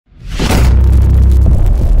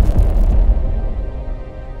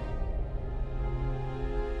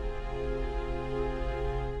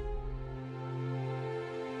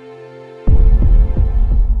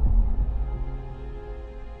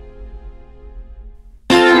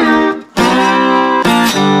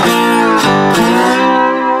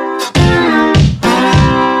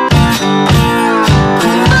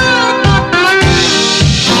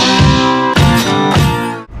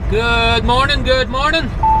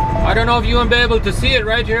I don't know if you won't be able to see it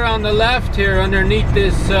right here on the left here underneath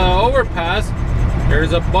this overpass.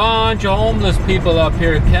 There's a bunch of homeless people up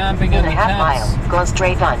here camping in the tents. Mile. Go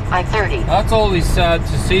straight on I-30. That's always sad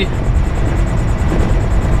to see.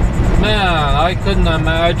 Man, I couldn't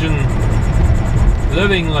imagine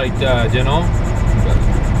living like that, you know. But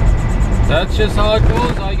that's just how it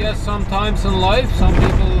goes, I guess. Sometimes in life, some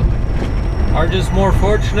people are just more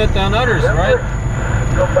fortunate than others, right?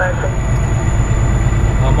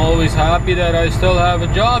 I'm always happy that I still have a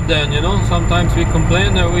job then, you know. Sometimes we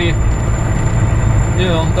complain that we, you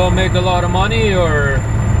know, don't make a lot of money, or,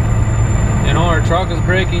 you know, our truck is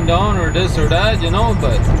breaking down or this or that, you know.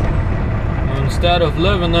 But instead of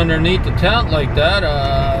living underneath the tent like that,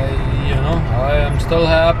 you know, I am still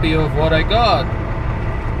happy of what I got.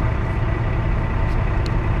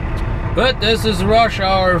 But this is rush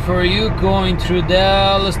hour for you going through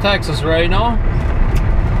Dallas, Texas right now.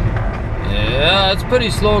 Yeah, it's pretty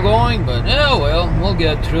slow going, but yeah, well, we'll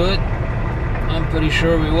get through it. I'm pretty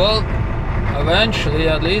sure we will. Eventually,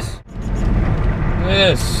 at least.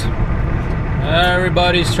 Yes.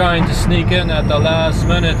 Everybody's trying to sneak in at the last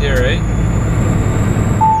minute here, eh?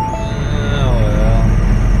 Oh, well.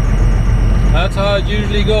 That's how it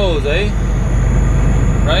usually goes, eh?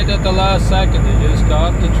 Right at the last second, you just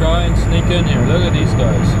got to try and sneak in here. Look at these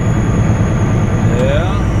guys.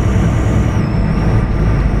 Yeah.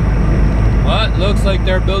 But looks like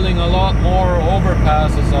they're building a lot more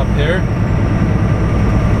overpasses up here.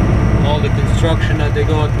 All the construction that they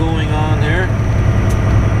got going on here.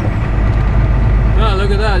 Oh,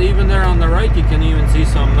 look at that. Even there on the right, you can even see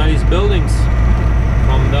some nice buildings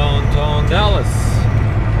from downtown Dallas.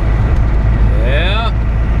 Yeah.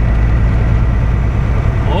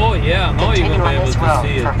 Oh yeah, now you're gonna be able to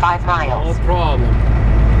see it. For 5 miles. No problem.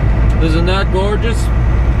 Isn't that gorgeous?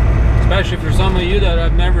 Especially for some of you that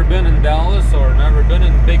have never been in Dallas or never been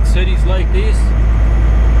in big cities like these.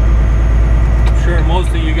 I'm sure most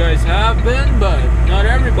of you guys have been, but not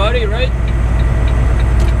everybody, right?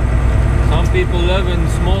 Some people live in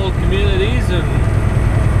small communities and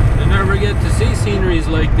they never get to see sceneries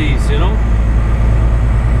like these, you know.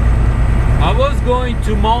 I was going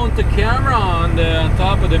to mount the camera on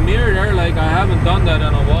top of the mirror there, like I haven't done that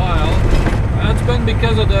in a while. That's been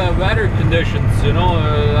because of the weather conditions, you know.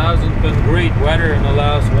 It hasn't been great weather in the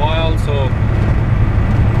last while, so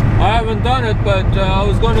I haven't done it. But I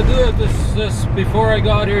was going to do it this before I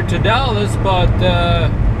got here to Dallas, but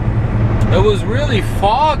it was really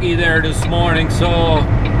foggy there this morning, so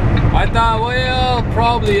I thought, well,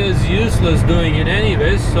 probably is useless doing it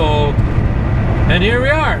anyways. So, and here we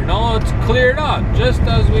are. Now it's cleared up. Just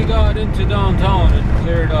as we got into downtown, it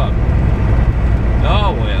cleared up.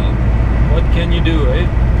 Oh well. What can you do, eh?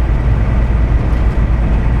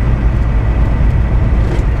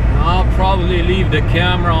 I'll probably leave the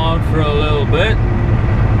camera on for a little bit.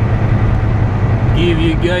 Give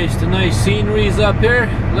you guys the nice sceneries up here.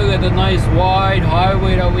 Look at the nice wide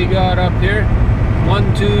highway that we got up here.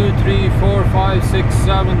 1, 2, 3, 4, 5, 6,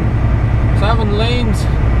 7. 7 lanes.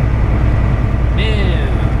 Man.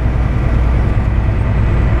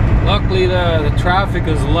 Luckily the traffic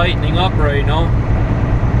is lightening up right now.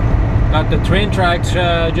 Got the train tracks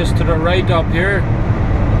just to the right up here.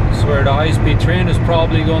 That's where the high-speed train is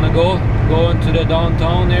probably going to go into the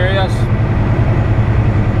downtown areas.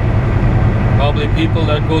 Probably people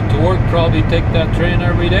that go to work probably take that train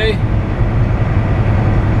every day.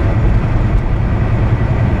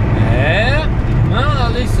 Yeah, well,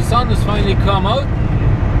 at least the sun has finally come out.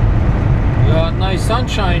 We got nice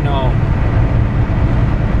sunshine now.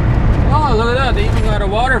 Oh, look at that, they even got a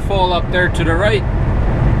waterfall up there to the right.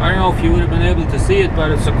 I don't know if you would have been able to see it,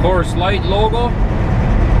 but it's a Coors Light logo.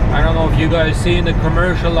 I don't know if you guys seen the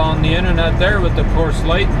commercial on the internet there with the Coors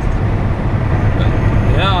Light. But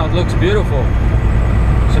yeah, it looks beautiful.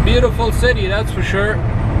 It's a beautiful city, that's for sure.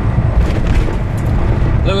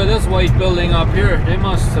 Look at this white building up here. They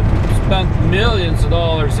must have spent millions of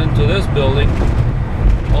dollars into this building.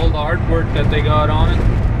 All the artwork that they got on it.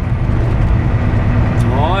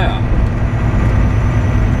 Oh yeah.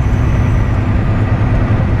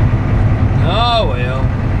 Oh well.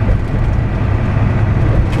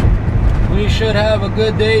 We should have a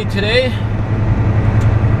good day today.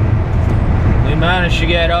 We managed to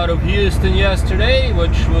get out of Houston yesterday,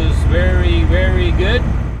 which was very, very good.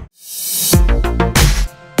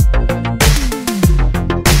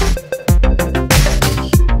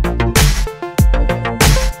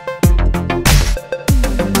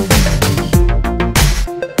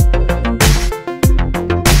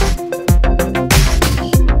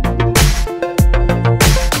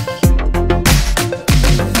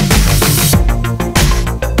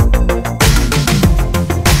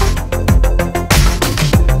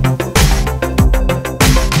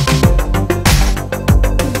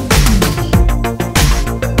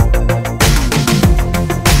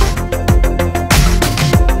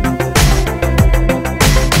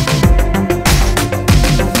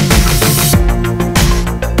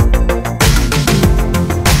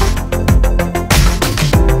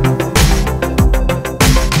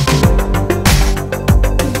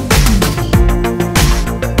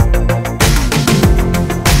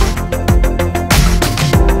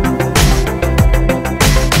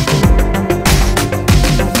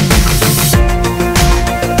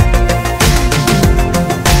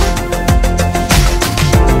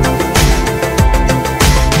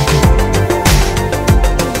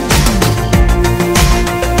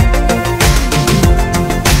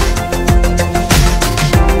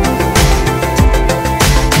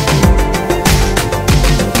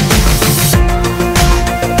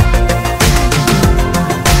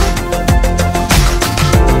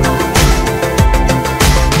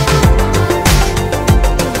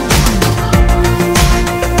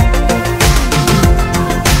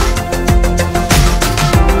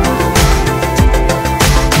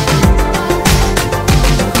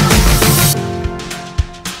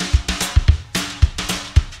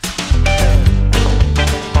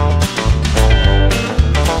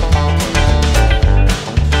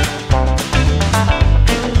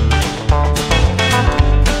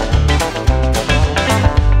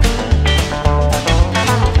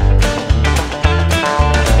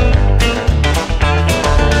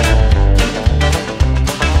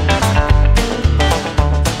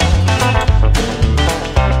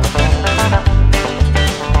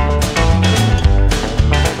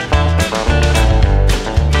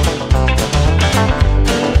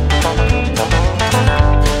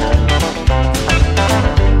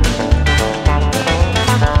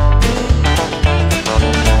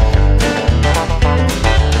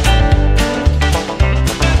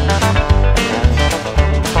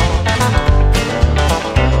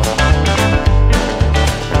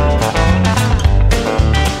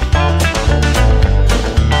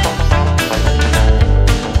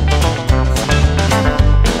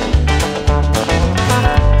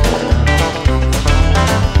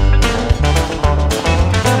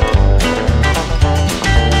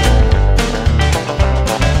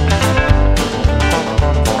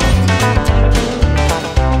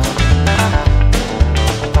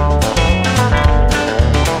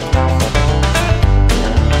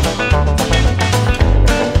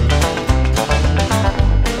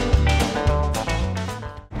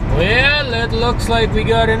 it looks like we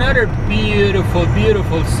got another beautiful,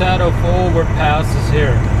 beautiful set of overpasses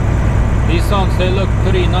here. These ones, they look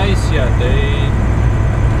pretty nice yet.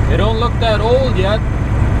 They don't look that old yet.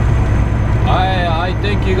 I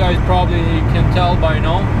think you guys probably can tell by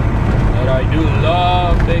now that I do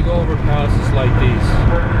love big overpasses like these.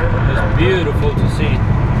 It's beautiful to see.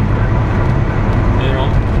 You know,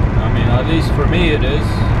 I mean, at least for me it is.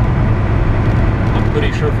 I'm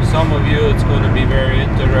pretty sure for some of you it's going to be very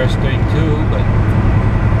interesting too, but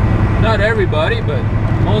not everybody, but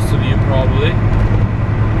most of you probably.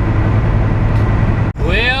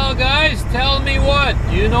 Well guys, tell me what,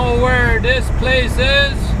 you know where this place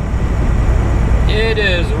is? It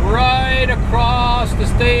is right across the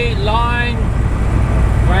state line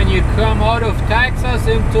when you come out of Texas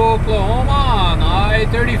into Oklahoma on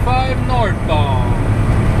I-35 northbound.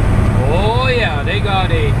 Oh yeah, they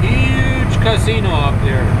got a huge casino up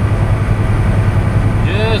there.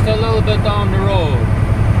 Just a little bit down the road.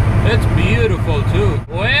 It's beautiful too.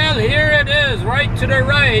 Well, here it is, right to the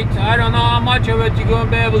right. I don't know how much of it you're going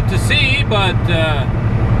to be able to see, but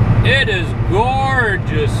it is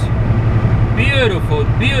gorgeous. Beautiful,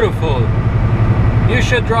 beautiful. You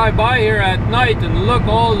should drive by here at night and look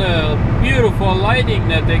all the beautiful lighting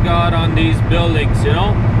that they got on these buildings, you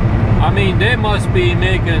know. I mean, they must be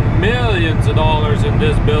making millions of dollars in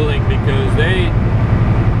this building, because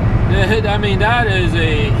I mean, that is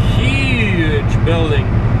a huge building.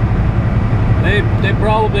 They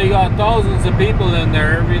probably got thousands of people in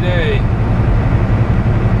there every day.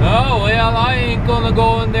 Oh well, I ain't gonna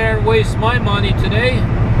go in there and waste my money today.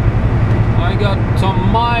 I got some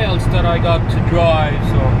miles that I got to drive,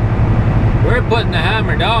 so we're putting the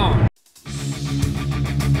hammer down.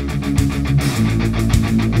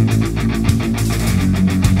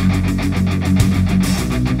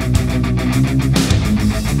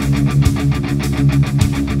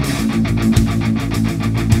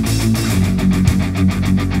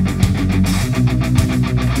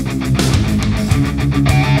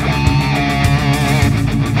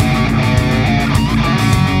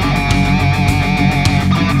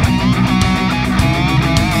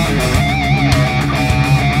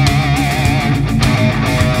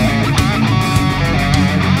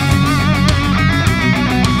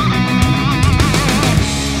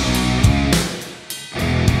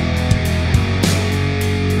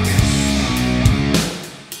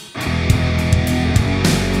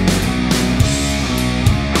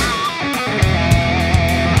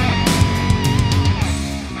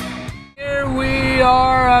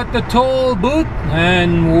 At the toll booth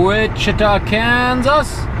in Wichita,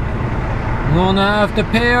 Kansas. Gonna have to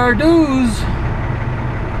pay our dues.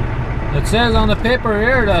 It says on the paper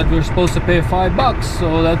here that we're supposed to pay $5,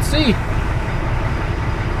 so let's see.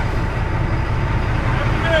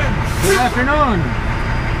 Good afternoon.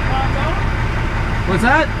 What's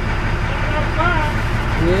that?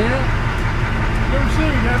 Yeah.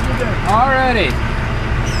 Alrighty.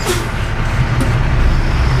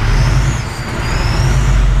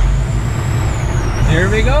 Here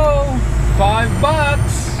we go, $5.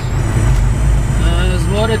 That's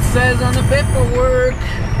what it says on the paperwork.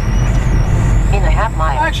 In a half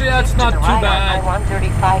mile. Actually, that's not too bad.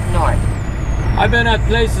 I-135 north. I've been at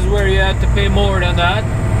places where you had to pay more than that.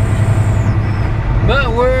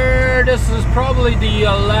 But this is probably the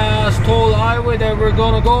last toll highway that we're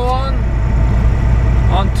gonna go on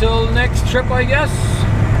until next trip, I guess.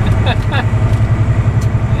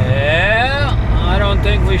 Yeah. I don't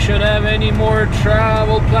think we should have any more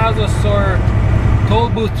travel plazas or toll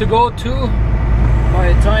booths to go to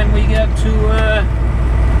by the time we get to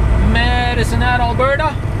Madison at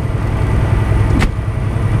Alberta.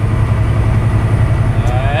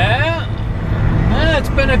 Yeah, it's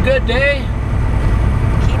been a good day.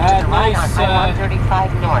 Keep to the right on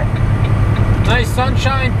I-135 north. Nice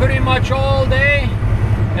sunshine pretty much all day.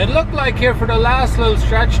 It looked like here for the last little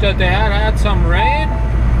stretch that they had some rain,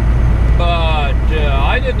 but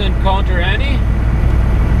I didn't encounter any.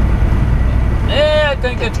 Yeah, I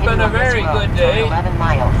think it's been a very good day. 11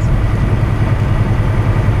 miles.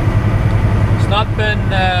 It's not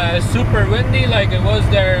been super windy like it was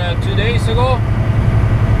there 2 days ago.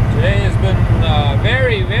 Today has been a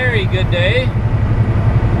very, very good day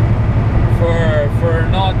for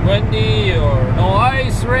not windy or no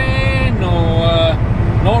ice rain,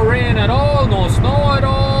 no rain at all, no snow at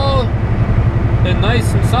all. Been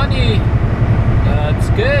nice and sunny. That's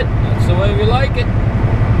good. That's the way we like it.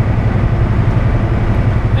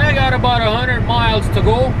 I got about 100 miles to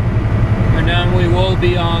go, and then we will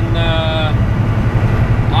be on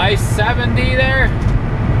I-70 there.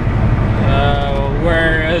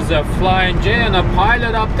 Where is a Flying J and a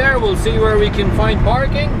pilot up there. We'll see where we can find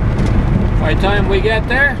parking. by the time we get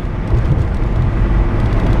there.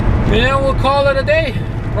 And then we'll call it a day.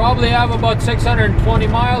 Probably have about 620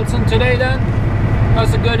 miles in today then.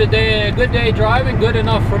 That's a good day driving, good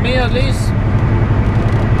enough for me at least.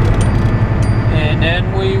 And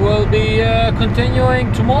then we will be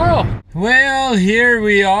continuing tomorrow. Well, here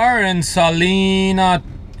we are in Salina,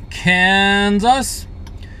 Kansas.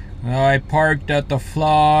 I parked at the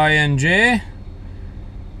Flying J,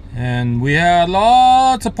 and we had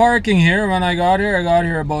lots of parking here when I got here. I got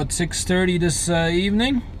here about 6:30 this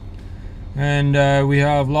evening, and we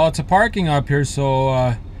have lots of parking up here.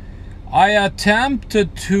 So I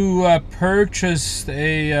attempted to purchase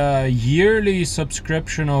a yearly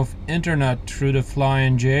subscription of internet through the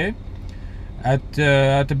Flying J at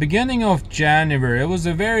the beginning of January. It was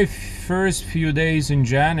the very first few days in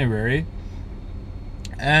January,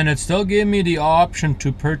 and it still gave me the option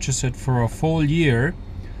to purchase it for a full year.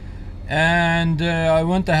 And I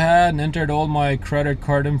went ahead and entered all my credit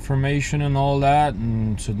card information and all that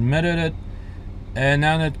and submitted it, and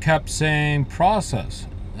then it kept saying process,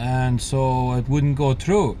 and so it wouldn't go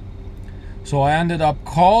through. So I ended up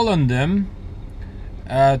calling them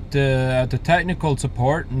at the technical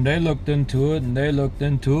support, and they looked into it and they looked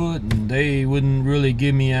into it, and they wouldn't really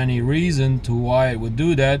give me any reason to why it would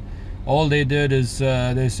do that. All they did is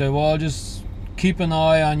they said, well, just keep an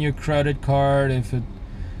eye on your credit card if it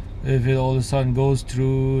all of a sudden goes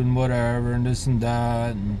through and whatever and this and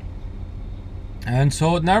that, and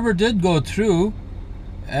so it never did go through.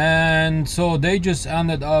 And so they just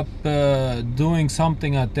ended up doing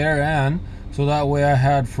something at their end, so that way I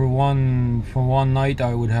had for one night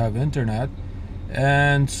I would have internet.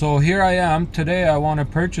 And so here I am today. I want to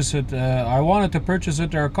purchase it. I wanted to purchase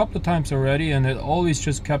it there a couple of times already, and it always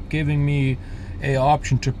just kept giving me a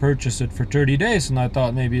option to purchase it for 30 days, and I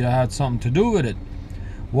thought maybe that had something to do with it.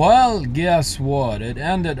 Well, guess what? It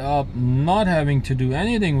ended up not having to do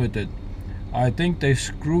anything with it. I think they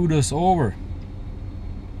screwed us over.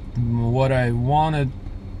 What I wanted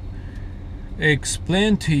to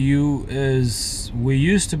explain to you is we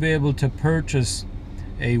used to be able to purchase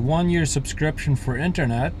a 1-year subscription for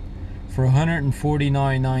internet for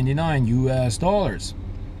 $149.99 US dollars,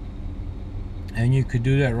 and you could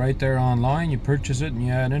do that right there online. You purchase it and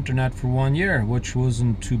you had internet for 1 year, which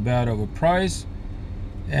wasn't too bad of a price.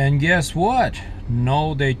 And guess what?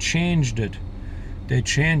 No, they changed it. They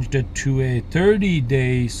changed it to a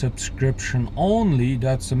 30-day subscription only.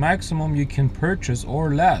 That's the maximum you can purchase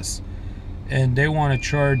or less, and they want to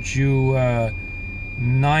charge you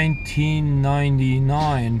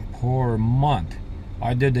 $19.99 per month.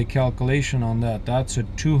 I did the calculation on that. That's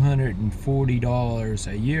at $240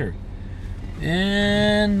 a year.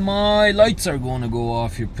 And my lights are going to go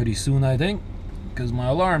off here pretty soon, I think, because my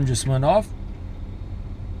alarm just went off.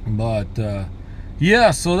 But yeah,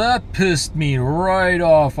 so that pissed me right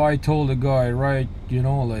off. I told the guy, right, you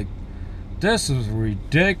know, like, this is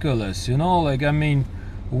ridiculous, you know, like, I mean,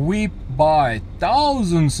 we buy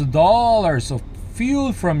thousands of dollars of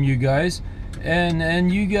fuel from you guys,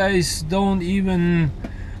 and you guys don't even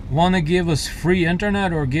want to give us free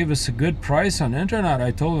internet or give us a good price on internet.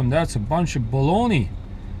 I told him that's a bunch of baloney.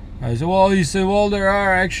 I said, well, he said, well, they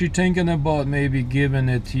are actually thinking about maybe giving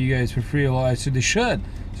it to you guys for free. Well, I said they should.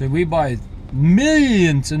 So we buy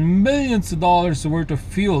millions and millions of dollars worth of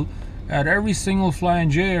fuel at every single Flying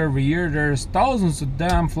J every year. There's thousands of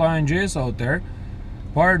damn Flying J's out there.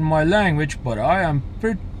 Pardon my language, but I am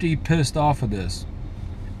pretty pissed off of this,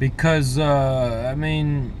 because I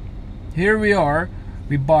mean, here we are,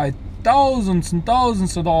 we buy thousands and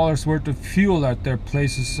thousands of dollars worth of fuel at their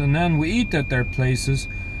places, and then we eat at their places,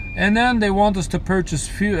 and then they want us to purchase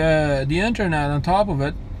the internet on top of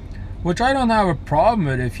it, which I don't have a problem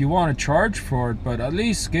with if you want to charge for it, but at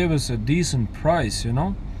least give us a decent price, you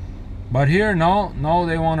know. But here, no,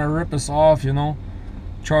 they want to rip us off, you know.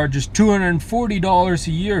 Charge us $240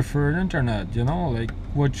 a year for an internet, you know, like,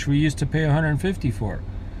 which we used to pay $150 for.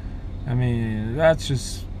 I mean, that's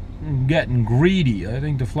just getting greedy. I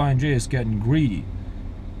think the Flying J is getting greedy.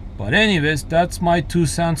 But anyways, that's my 2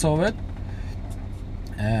 cents of it.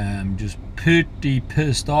 I'm just pretty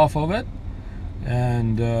pissed off of it.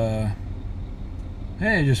 And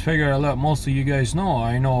hey, just figured I'd let most of you guys know.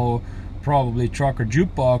 I know probably Trucker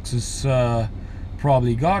Jukebox is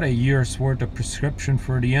probably got a year's worth of prescription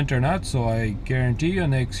for the internet, so I guarantee you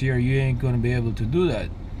next year you ain't going to be able to do that.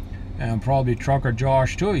 And probably Trucker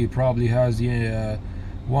Josh too, he probably has the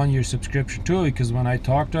 1 year subscription too, because when I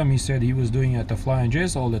talked to him, he said he was doing it at the Flying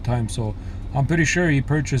J's all the time. So I'm pretty sure he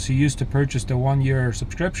used to purchase the 1 year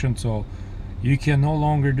subscription, so you can no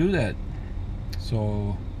longer do that.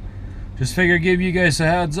 So just figure give you guys a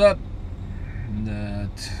heads up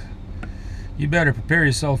that you better prepare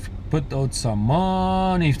yourself, put out some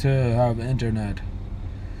money to have internet,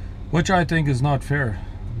 which I think is not fair.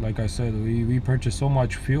 Like I said, we purchase so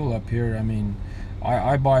much fuel up here. I mean,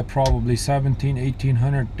 I buy probably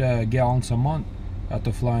 1,800 gallons a month at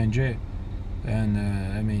the Flying J, and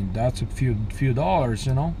I mean, that's a few dollars,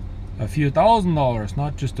 you know, a few $1,000s,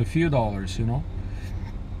 not just a few dollars, you know.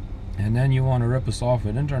 And then you want to rip us off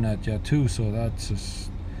with internet yet too, so that's just,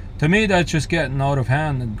 to me, that's just getting out of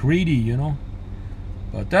hand and greedy, you know.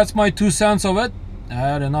 But that's my 2 cents of it. I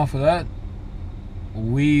had enough of that.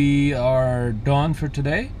 We are done for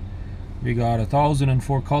today. We got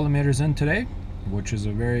 1,004 kilometers in today, which is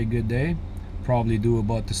a very good day. Probably do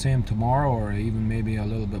about the same tomorrow, or even maybe a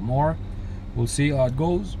little bit more. We'll see how it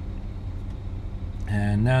goes.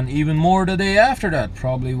 And then even more the day after that.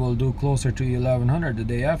 Probably we'll do closer to 1,100 the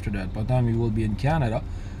day after that. By the time we will be in Canada,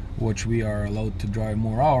 which we are allowed to drive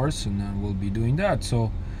more hours, and then we'll be doing that.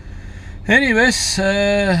 So anyways,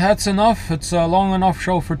 that's enough. It's a long enough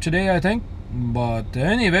show for today, I think. But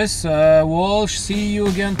anyways, we'll see you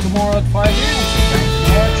again tomorrow at 5 a.m. So thanks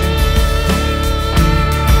for watching.